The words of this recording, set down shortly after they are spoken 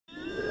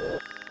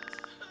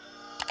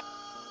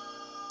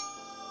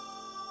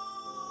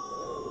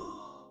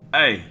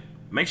Hey,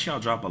 make sure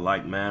y'all drop a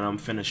like, man. I'm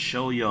finna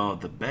show y'all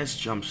the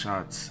best jump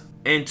shots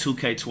in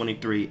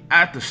 2K23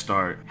 at the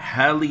start.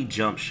 Hella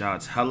jump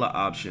shots, hella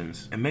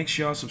options. And make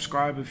sure y'all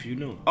subscribe if you're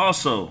new.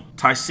 Also,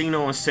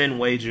 Ticino and Sin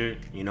wager.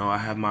 You know, I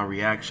have my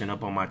reaction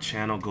up on my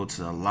channel. Go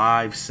to the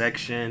live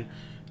section.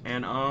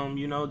 And,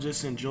 you know,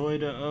 just enjoy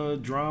the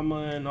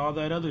drama and all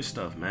that other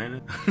stuff,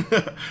 man.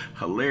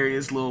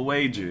 Hilarious little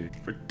wager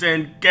for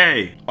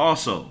 10K.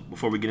 Also,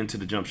 before we get into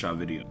the jump shot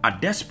video, I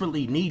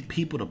desperately need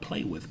people to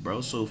play with,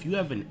 bro. So if you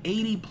have an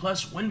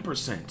 80+ win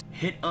percent,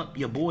 hit up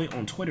your boy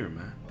on Twitter,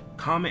 man.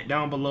 Comment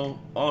down below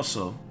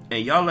also.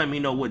 And y'all let me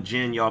know what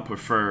gen y'all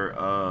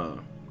prefer,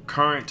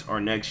 current or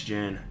next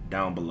gen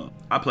down below.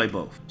 I play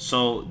both.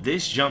 So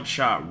this jump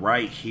shot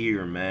right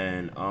here,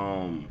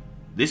 man,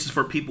 this is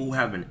for people who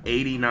have an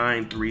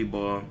 89 3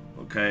 ball,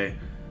 okay?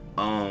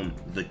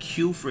 The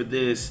cue for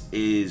this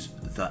is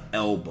the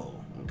elbow,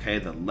 okay?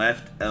 The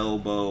left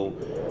elbow.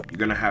 You're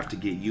gonna have to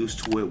get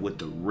used to it with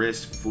the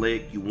wrist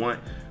flick.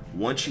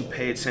 Once you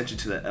pay attention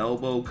to the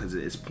elbow, because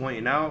it's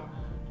pointing out,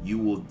 you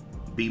will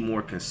be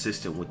more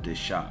consistent with this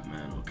shot,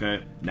 man,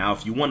 okay? Now,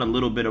 if you want a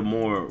little bit of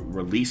more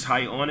release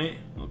height on it,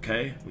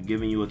 okay? We're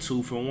giving you a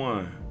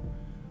 2-for-1.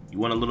 You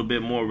want a little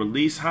bit more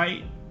release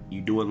height,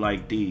 you do it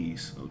like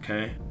these,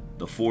 okay?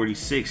 The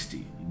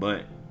 40-60,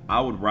 but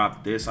I would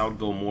rock this. I would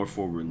go more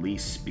for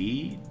release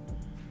speed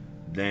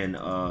than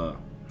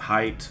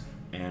height.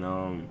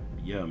 And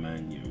yeah,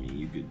 man,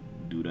 you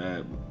could do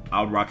that.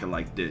 I would rock it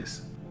like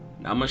this.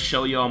 Now I'm gonna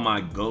show y'all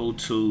my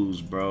go-tos,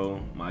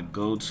 bro. My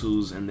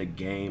go-tos in the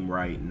game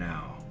right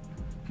now.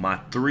 My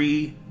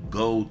 3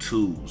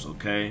 go-tos,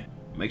 okay?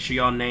 Make sure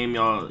y'all name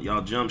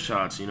y'all jump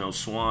shots, you know,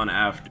 Swan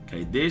after.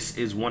 Okay, this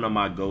is one of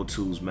my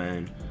go-tos,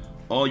 man.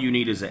 All you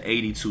need is an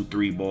 82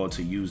 3 ball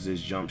to use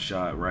this jump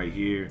shot right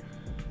here.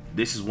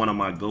 This is one of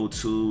my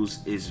go-tos.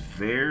 It's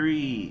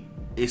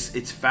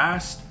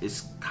fast.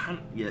 It's kind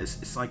of, yeah,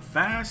 it's like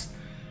fast,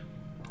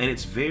 and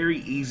it's very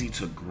easy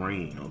to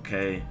green,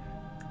 okay?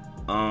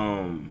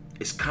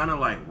 It's kind of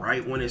like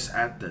right when it's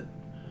at the,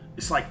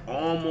 it's like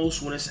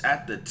almost when it's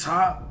at the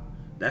top,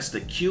 that's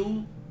the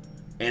cue,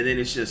 and then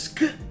it's just,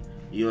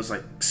 you know, it's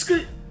like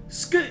skit,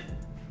 skit,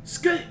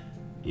 skit.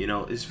 You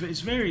know, it's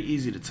very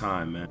easy to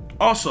time, man.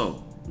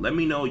 Also, let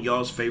me know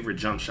y'all's favorite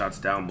jump shots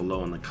down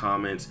below in the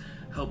comments.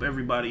 Help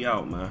everybody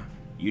out, man.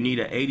 You need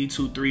an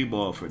 82 3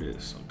 ball for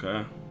this,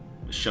 okay?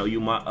 I'll show you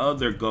my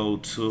other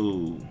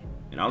go-to.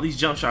 And all these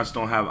jump shots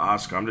don't have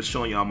Oscar. I'm just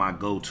showing y'all my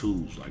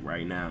go-tos, like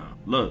right now.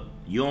 Look,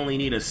 you only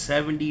need a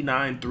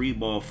 79 3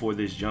 ball for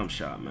this jump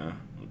shot, man,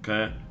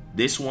 okay?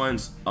 This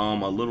one's a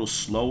little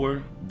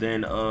slower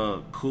than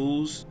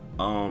Cool's.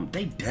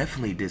 They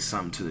definitely did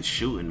something to the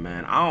shooting,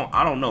 man.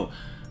 I don't know.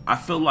 I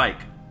feel like,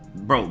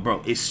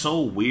 bro, it's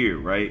so weird,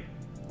 right?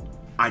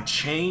 I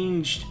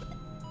changed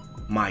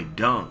my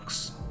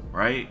dunks,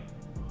 right?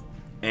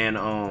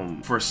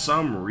 And for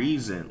some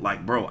reason,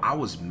 like, bro, I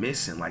was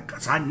missing, like,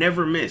 'cause I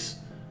never miss.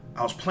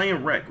 I was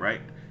playing rec,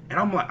 right? And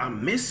I'm like,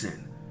 I'm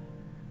missing.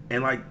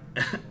 And like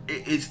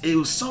it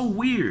was so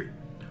weird.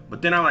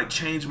 But then I like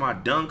changed my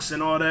dunks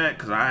and all that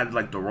because I had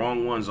like the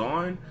wrong ones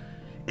on.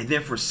 And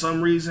then for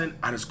some reason,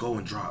 I just go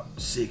and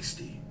drop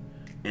 60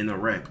 in the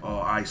rec,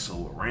 all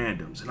ISO with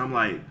randoms. And I'm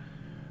like,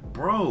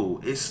 bro,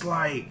 it's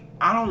like,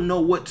 I don't know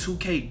what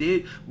 2K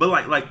did, but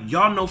like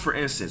y'all know, for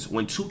instance,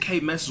 when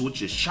 2K messes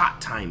with your shot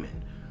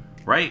timing,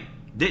 right?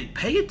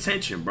 Pay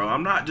attention, bro.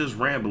 I'm not just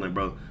rambling,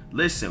 bro.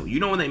 Listen, you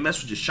know when they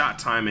mess with your shot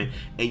timing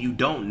and you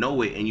don't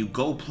know it and you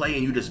go play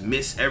and you just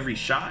miss every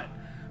shot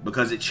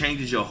because it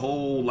changes your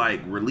whole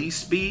like release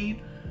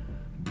speed,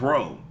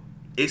 bro.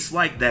 It's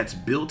like that's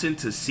built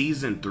into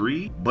season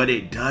 3, but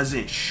it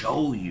doesn't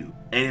show you.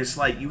 And it's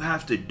like you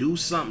have to do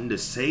something to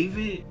save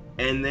it,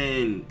 and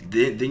then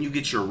you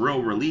get your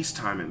real release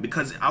timing.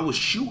 Because I was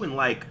shooting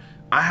like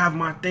I have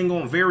my thing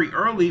on very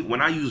early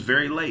when I use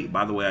very late.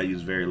 By the way, I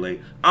use very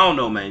late. I don't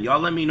know, man. Y'all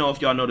let me know if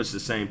y'all notice the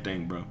same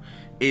thing, bro.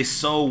 It's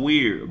so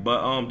weird.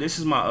 But this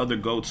is my other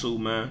go-to,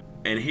 man.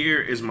 And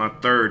here is my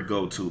third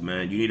go-to,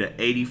 man. You need an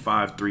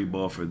 85 3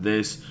 ball for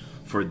this.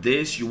 For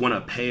this, you want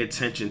to pay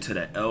attention to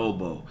the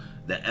elbow.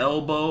 The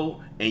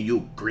elbow, and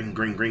you green.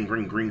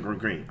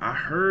 I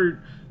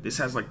heard this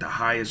has like the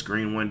highest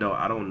green window.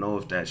 I don't know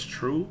if that's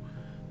true.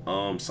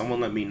 Someone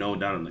let me know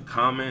down in the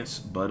comments.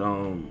 But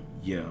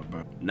yeah,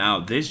 bro. Now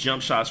this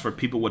jump shot's for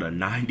people with a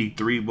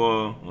 93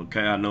 ball.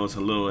 Okay, I know it's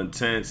a little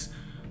intense,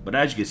 but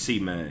as you can see,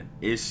 man,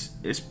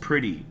 it's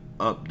pretty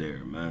up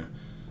there, man.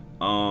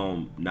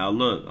 Now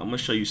look, I'm gonna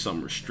show you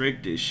some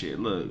restricted shit.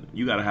 Look,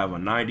 you gotta have a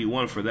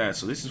 91 for that.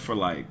 So this is for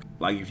like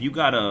if you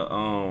got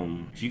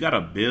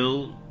a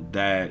build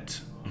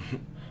that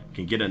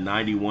can get a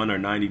 91 or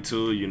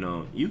 92, you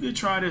know, you could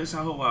try this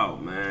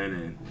out, man.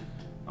 And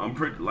I'm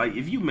pretty, like,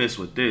 if you mess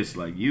with this,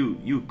 like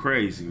you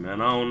crazy, man.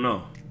 I don't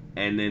know.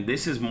 And then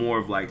this is more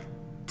of like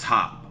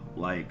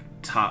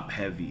top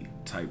heavy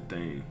type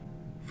thing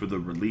for the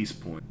release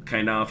point.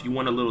 Okay, now if you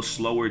want a little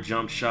slower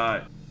jump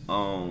shot,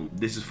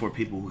 this is for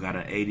people who got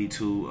an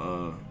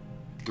 82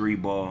 3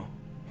 ball.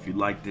 If you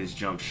like this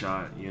jump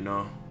shot, you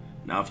know,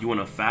 Now, if you want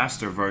a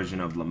faster version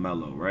of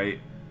LaMelo, right?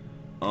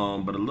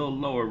 But a little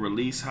lower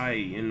release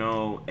height, you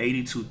know,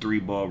 82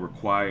 3-ball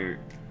required.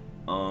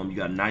 You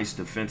got nice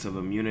defensive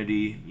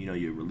immunity, you know,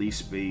 your release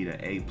speed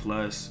at A+.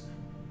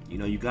 You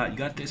know, you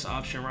got this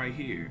option right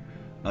here.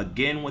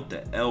 Again with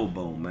the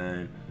elbow,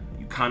 man.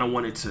 You kind of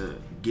wanted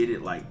to get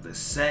it like the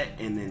set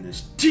and then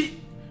this,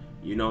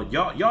 you know,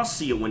 y'all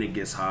see it when it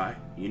gets high,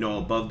 you know,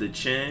 above the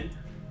chin,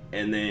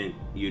 and then,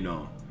 you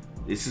know,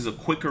 this is a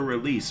quicker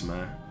release,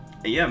 man.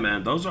 And yeah,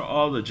 man, those are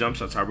all the jump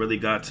shots I really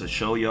got to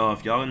show y'all.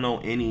 If y'all know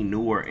any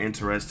new or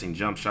interesting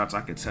jump shots,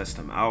 I could test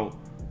them out.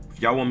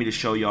 If y'all want me to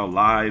show y'all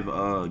live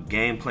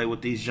gameplay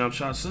with these jump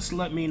shots, just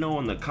let me know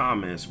in the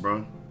comments,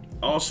 bro.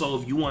 Also,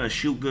 if you want to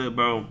shoot good,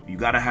 bro, you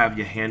got to have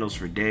your handles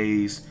for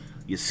days,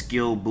 your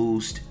skill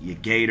boost, your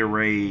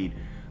Gatorade.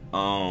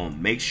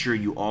 Make sure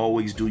you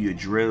always do your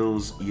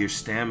drills. Your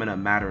stamina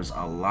matters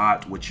a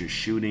lot with your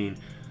shooting,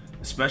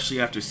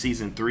 especially after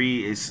season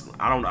 3. It's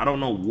I don't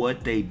know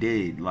what they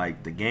did.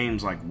 Like, the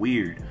game's like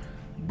weird,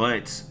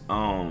 but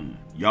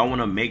y'all want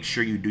to make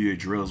sure you do your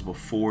drills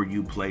before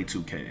you play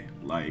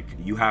 2K. Like,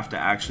 you have to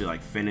actually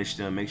like finish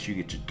them. Make sure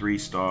you get your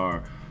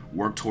 3-star,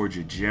 work towards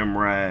your gym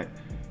rat.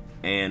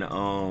 And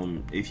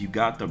if you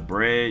got the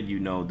bread, you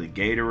know, the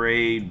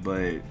Gatorade,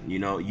 but you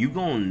know, you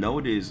gonna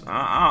notice,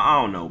 I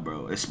don't know,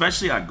 bro,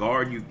 especially at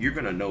guard, you're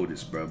gonna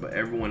notice, bro, but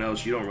everyone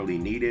else, you don't really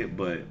need it.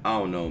 But I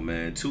don't know,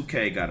 man,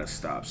 2K gotta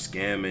stop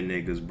scamming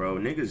niggas, bro.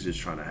 Niggas just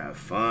trying to have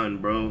fun,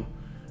 bro.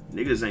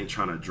 Niggas ain't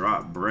trying to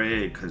drop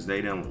bread because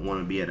they don't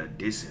want to be at a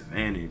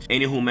disadvantage.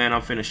 Anywho, man,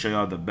 I'm finna show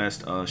y'all the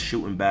best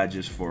shooting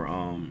badges for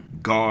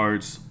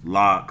guards,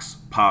 locks,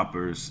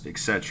 poppers,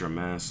 etc.,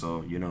 man.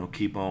 So, you know,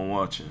 keep on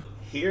watching.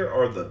 Here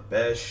are the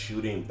best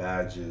shooting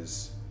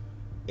badges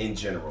in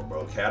general, bro.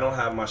 Okay, I don't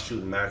have my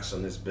shooting max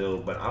on this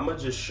build, but I'm gonna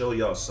just show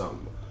y'all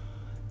something.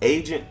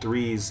 Agent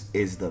 3s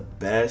is the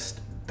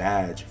best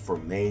badge for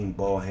main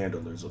ball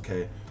handlers,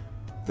 okay?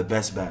 The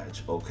best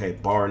badge, okay,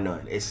 bar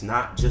none. It's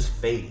not just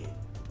fading.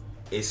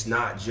 It's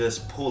not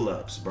just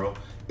pull-ups, bro.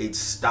 It's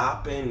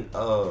stopping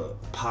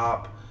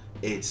pop.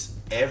 It's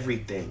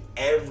everything.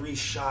 Every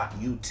shot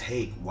you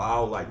take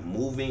while like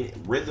moving,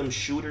 rhythm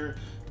shooter,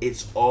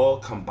 it's all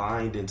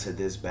combined into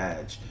this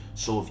badge.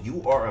 So if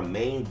you are a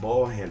main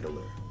ball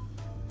handler,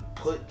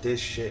 put this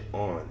shit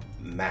on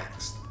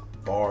maxed,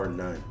 bar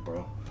none,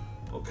 bro.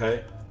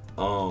 Okay?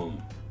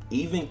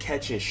 Even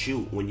catch and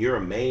shoot, when you're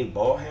a main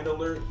ball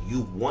handler,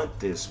 you want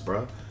this,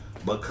 bro,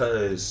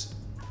 because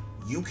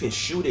you can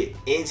shoot it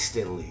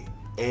instantly.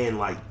 And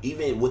like,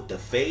 even with the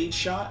fade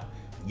shot,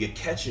 your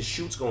catch and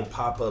shoot's gonna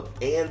pop up,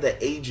 and the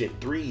agent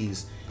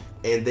 3s,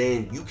 and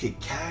then you could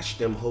cash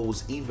them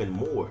hoes even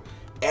more.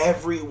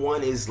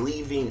 Everyone is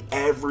leaving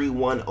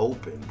everyone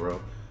open,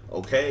 bro.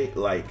 Okay,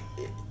 like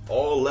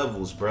all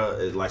levels,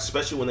 bro. Like,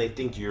 especially when they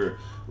think you're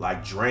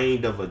like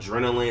drained of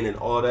adrenaline and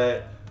all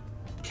that.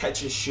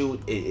 Catch and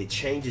shoot, it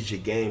changes your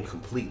game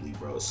completely,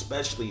 bro.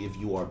 Especially if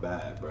you are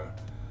bad, bro.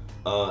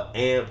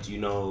 Amped, you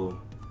know,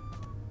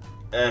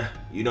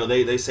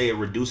 they say it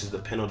reduces the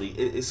penalty.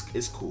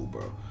 It's cool,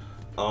 bro.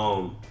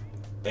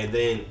 And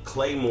then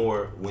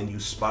Claymore, when you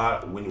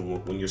spot,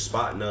 when you're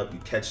spotting up, you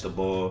catch the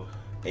ball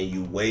and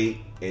you wait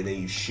and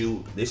then you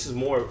shoot. This is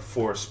more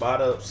for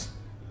spot ups,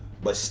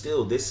 but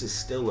still, this is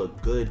still a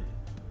good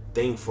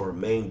thing for a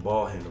main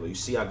ball handler. You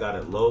see, I got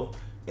it low,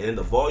 and then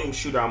the volume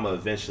shooter I'm gonna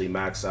eventually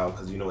max out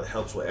because, you know, it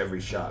helps with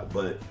every shot.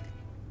 But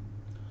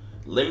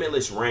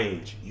limitless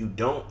range, you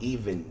don't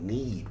even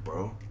need,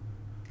 bro,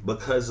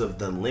 because of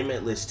the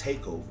limitless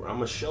takeover. I'm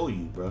gonna show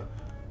you, bro.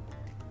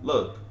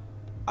 Look,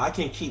 I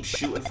can keep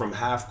shooting from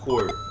half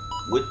court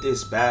with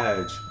this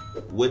badge,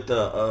 with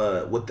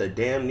the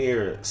damn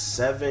near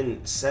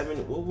seven.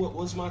 What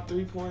was my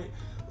 3-point?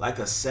 Like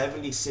a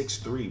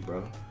 76-3,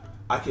 bro.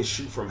 I can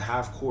shoot from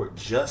half court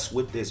just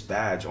with this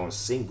badge on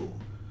single,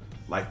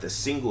 like the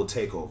single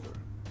takeover,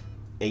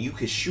 and you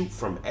can shoot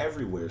from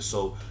everywhere.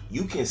 So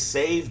you can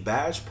save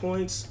badge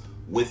points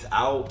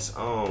without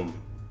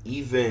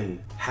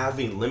even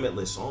having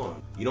limitless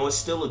on. You know, it's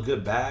still a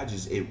good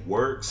badge. It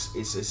works.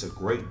 It's a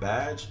great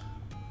badge.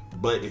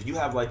 But if you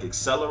have like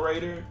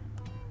accelerator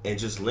and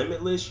just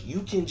limitless,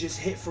 you can just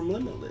hit from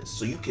limitless.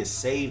 So you can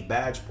save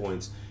badge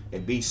points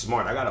and be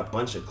smart. I got a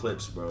bunch of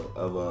clips, bro,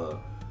 of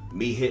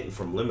me hitting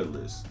from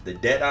limitless. The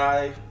dead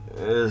eye,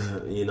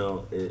 you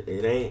know,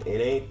 it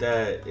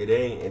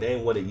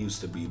ain't what it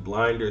used to be.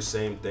 Blinder,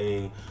 same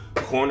thing.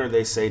 Corner,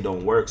 they say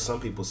don't work. Some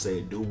people say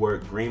it do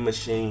work. Green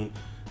machine,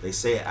 they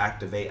say it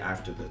activate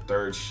after the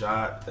 3rd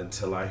shot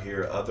until I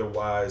hear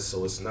otherwise,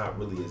 so it's not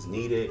really as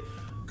needed.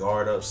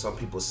 Guard up, some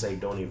people say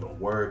don't even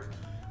work.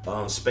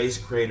 Space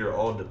creator,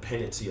 all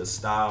dependent to your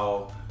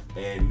style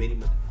and midi.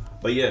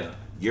 But yeah,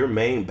 your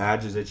main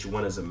badges that you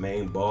want as a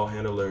main ball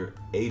handler: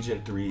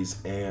 agent 3s,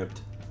 amped,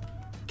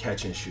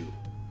 catch and shoot.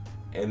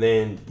 And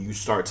then you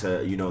start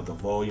to, you know, the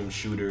volume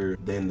shooter,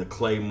 then the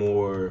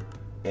claymore,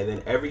 and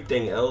then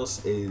everything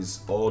else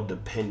is all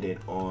dependent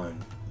on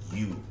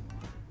you.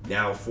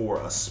 Now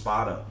for a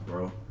spot up,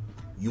 bro,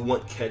 you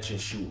want catch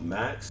and shoot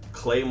max,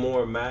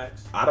 Claymore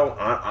max. I don't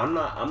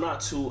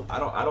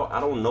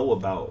know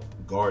about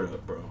guard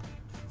up, bro.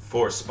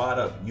 For a spot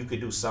up, you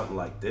could do something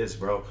like this,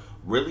 bro.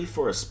 Really,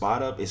 for a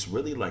spot up, it's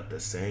really like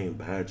the same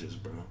badges,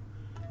 bro.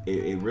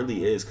 It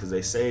really is, because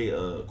they say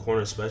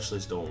corner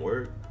specialists don't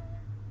work.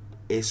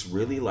 It's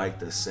really like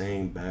the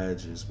same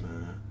badges,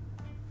 man,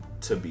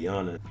 to be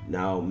honest.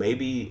 Now,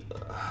 maybe,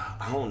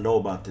 I don't know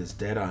about this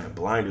Deadeye and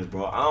blinders,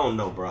 bro. I don't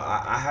know, bro.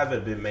 I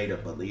haven't been made a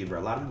believer.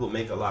 A lot of people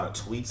make a lot of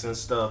tweets and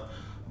stuff,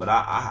 but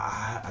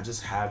I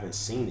just haven't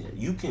seen it.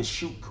 You can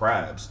shoot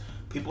crabs.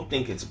 People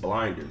think it's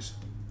blinders.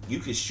 You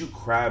can shoot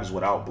crabs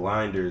without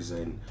blinders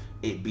and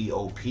it be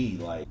OP.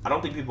 Like, I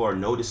don't think people are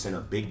noticing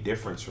a big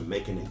difference from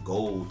making it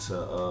gold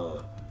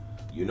to,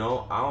 you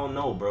know, I don't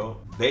know, bro.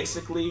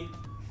 Basically,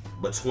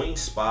 between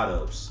spot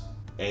ups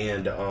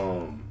and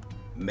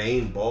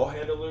main ball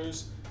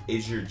handlers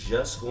is you're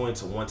just going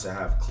to want to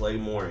have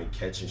Claymore and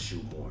catch and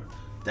shoot more.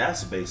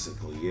 That's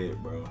basically it,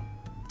 bro,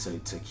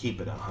 to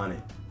keep it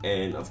 100.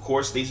 And of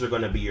course, these are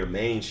going to be your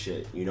main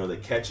shit, you know, the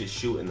catch and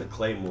shoot and the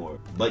Claymore.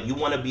 But you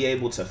want to be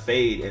able to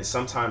fade, and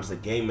sometimes the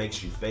game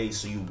makes you fade,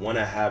 so you want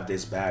to have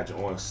this badge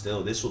on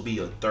still. This will be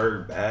your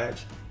third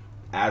badge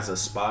as a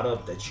spot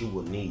up that you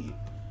will need.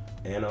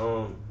 And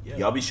yeah.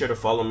 Y'all be sure to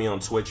follow me on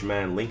Twitch,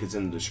 man. Link is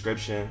in the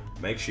description.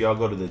 Make sure y'all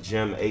go to the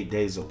gym 8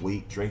 days a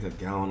week, drink a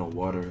gallon of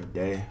water a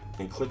day,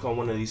 and click on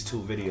one of these 2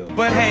 videos.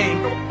 But hey,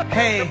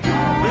 here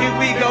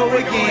we go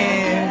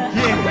again.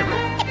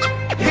 Yeah.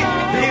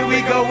 Here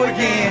we go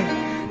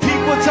again.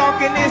 People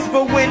talking this,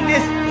 but when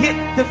this hit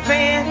the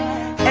fan,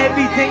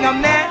 everything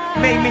I'm at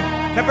made me.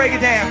 Now break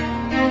it down.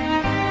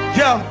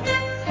 Yo,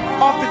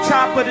 off the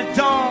top of the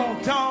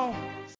dome.